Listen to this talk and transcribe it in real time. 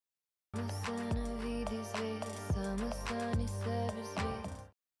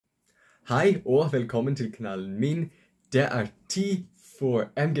Hej og velkommen til kanalen min. Det tid for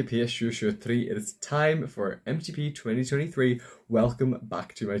MGP2023. It is time for MGP2023. Welcome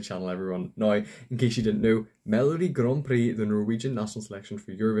back to my channel, everyone. Now, in case you didn't know, Melodi Grand Prix, the Norwegian national selection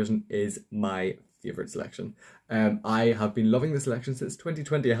for Eurovision, is my favorite selection. I have been loving the selection since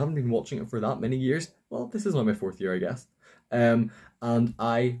 2020. I haven't been watching it for that many years. Well, this is now my 4th year, I guess. And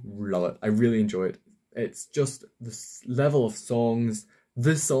I love it. I really enjoy it. It's just this level of songs.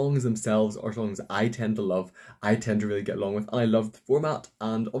 The songs themselves are songs I tend to love, I tend to really get along with, and I love the format.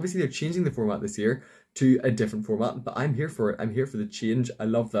 And obviously they're changing the format this year to a different format, but I'm here for it. I'm here for the change. I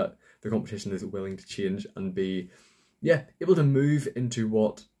love that the competition is willing to change and be, able to move into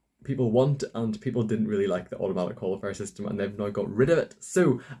what people want, and people didn't really like the automatic qualifier system and they've now got rid of it.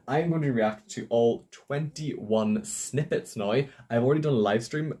 So I'm going to react to all 21 snippets now. I've already done a live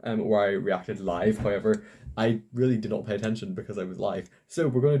stream where I reacted live, however, I really did not pay attention because I was live. So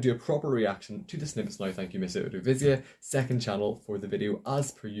we're going to do a proper reaction to the snippets now. Thank you, Miss Eurovision. Second channel for the video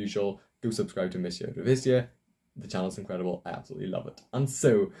as per usual. Go subscribe to Miss Eurovision. The channel's incredible. I absolutely love it. And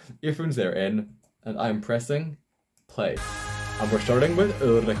so, earphones are in and I am pressing play. And we're starting with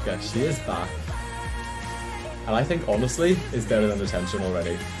Ulrika. She is back. And I think honestly is better than Attention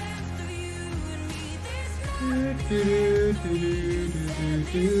already.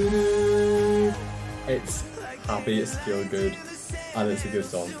 It's happy, it's feel good, and it's a good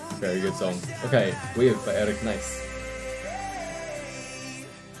song. Very good song. Okay, Wave by Eric Nice.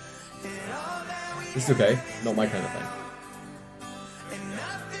 This is okay, not my kind of thing.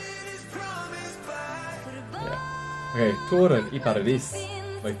 Yeah. Okay, Tvorchi I Paradis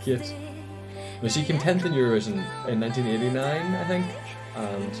by Kit. Now she came 10th in Eurovision in 1989, I think,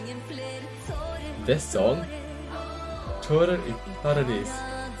 and this song, Tvorchi I Paradis,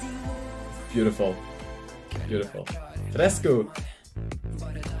 beautiful. Beautiful. Fresco!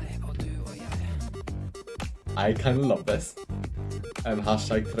 I kind of love this.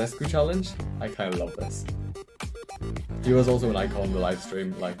 Hashtag Fresco challenge. I kind of love this. He was also an icon in the live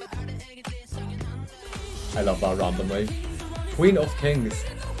stream. Like, I love that randomly. Queen of Kings.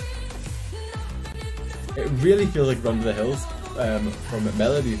 It really feels like Run to the Hills from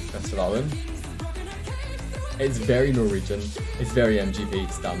Melodi Festivalen. It's very Norwegian. It's very MGP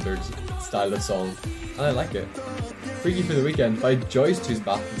standard style of song. And I like it. Freaky for the Weekend by Joyce, who's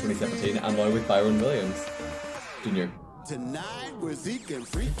back in 2017 and now with Byron Williams Jr.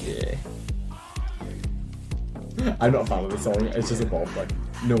 Yeah. I'm not a fan of the song, it's just a bop. Like,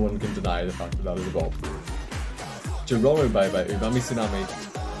 no one can deny the fact that that is a bop. Jiroro by Umami Tsunami.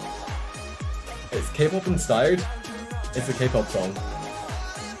 It's K-pop inspired. It's a K-pop song.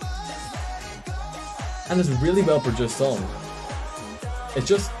 And it's a really well produced song. It's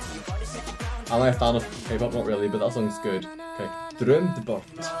just, am I a fan of K-pop? Not really, but that song's good. Okay, Drømte bort.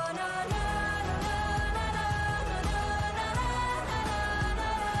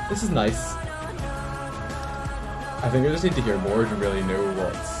 This is nice. I think I just need to hear more to really know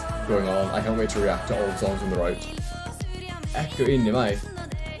what's going on. I can't wait to react to all the songs on the right. Ekko inni mai.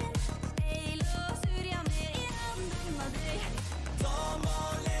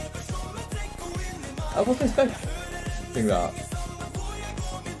 I wasn't expecting that.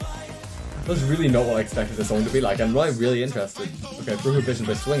 That's really not what I expected the song to be like. I'm really interested. Okay, Prohibition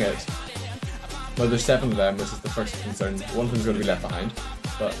by Swing It. Well, there's 7 of them, which is the first concern. One of them's going to be left behind,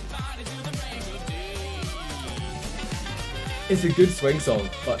 but it's a good swing song,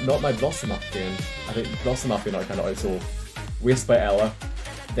 but not my Blossom Afghan. I think Blossom Afghan are kind of outsold. Waste by Ella.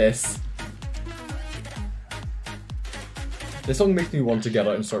 This song makes me want to get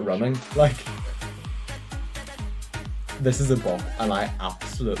out and start running. Like, this is a bop, and I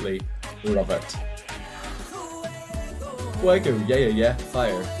absolutely love it. Fuego, yeah,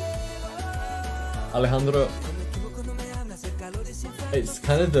 fire. Alejandro. It's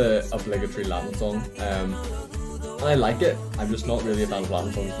kind of the obligatory Latin song, and I like it. I'm just not really a fan of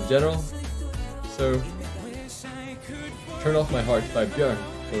Latin songs in general. So, Turn Off My Heart by Björn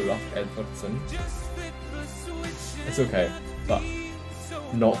Olaf Edvardsen. It's okay, but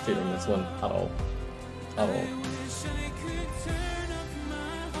not feeling this one at all. At all.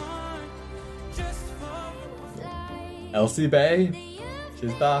 Elsie Bay,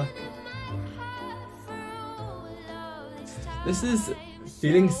 she's back. This is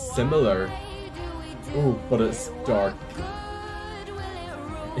feeling similar. Oh, but it's dark.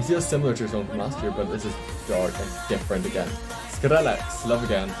 It feels similar to a song from last year, but this is dark and different again. Skrillex, Love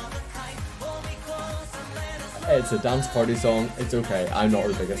Again. It's a dance party song, it's okay. I'm not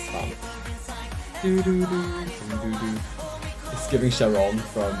the biggest fan. It's giving Sharon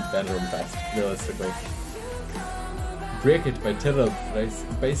from Benidorm Fest, realistically. Break It by Tyrrell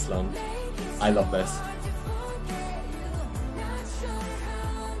Baseland. I love this.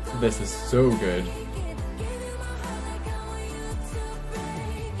 This is so good.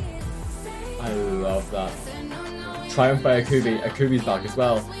 I love that. Triumph by Akubi. Akubi's back as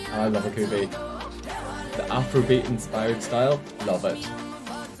well, and I love Akubi. The Afrobeat inspired style, love it.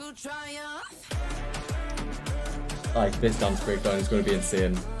 Like, this dance breakdown is going to be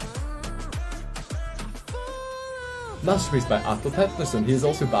insane. Masterpiece by Atle Pettersson. He is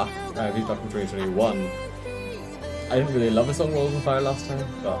also back. He's back in 2021. I didn't really love a song World on Fire last time,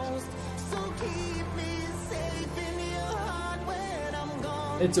 but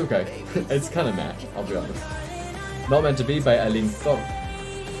it's okay. It's kind of meh, I'll be honest. Not Meant to Be by Eileen Thorpe.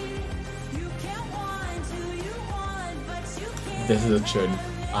 This is a tune.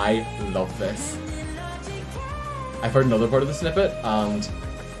 I love this. I've heard another part of the snippet, and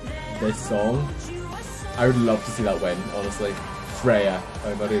this song, I would love to see that win, honestly. Freya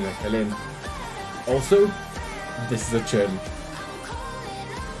by Marino. Also, this is a tune.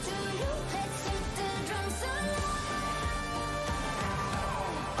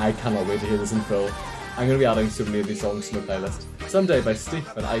 I cannot wait to hear this in full. I'm going to be adding so many of these songs to my playlist. Someday by Steve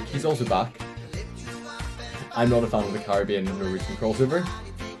and Ike, he's also back. I'm not a fan of the Caribbean and Norwegian crossover,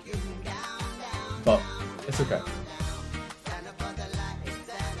 but it's okay.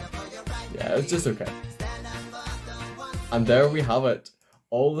 Yeah, it's just okay. And there we have it.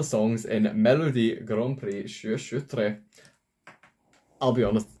 All the songs in Melodi Grand Prix 2023. I'll be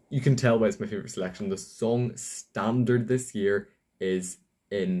honest, you can tell why it's my favourite selection. The song standard this year is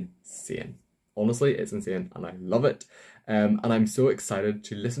insane. Honestly, it's insane and I love it. And I'm so excited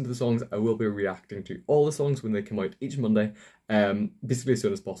to listen to the songs. I will be reacting to all the songs when they come out each Monday. Basically as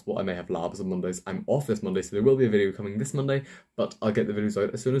soon as possible. I may have labs on Mondays. I'm off this Monday, so there will be a video coming this Monday, but I'll get the videos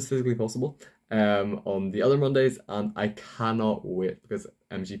out as soon as physically possible on the other Mondays, and I cannot wait because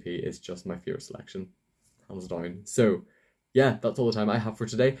MGP is just my favourite selection, hands down. So yeah, that's all the time I have for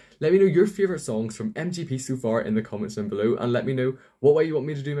today. Let me know your favourite songs from MGP so far in the comments down below, and let me know what way you want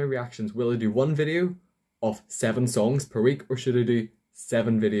me to do my reactions. Will I do one video of 7 songs per week, or should I do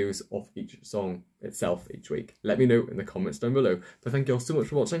 7 videos of each song itself each week? Let me know in the comments down below. But thank you all so much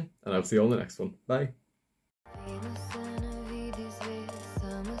for watching, and I'll see you on the next one. Bye.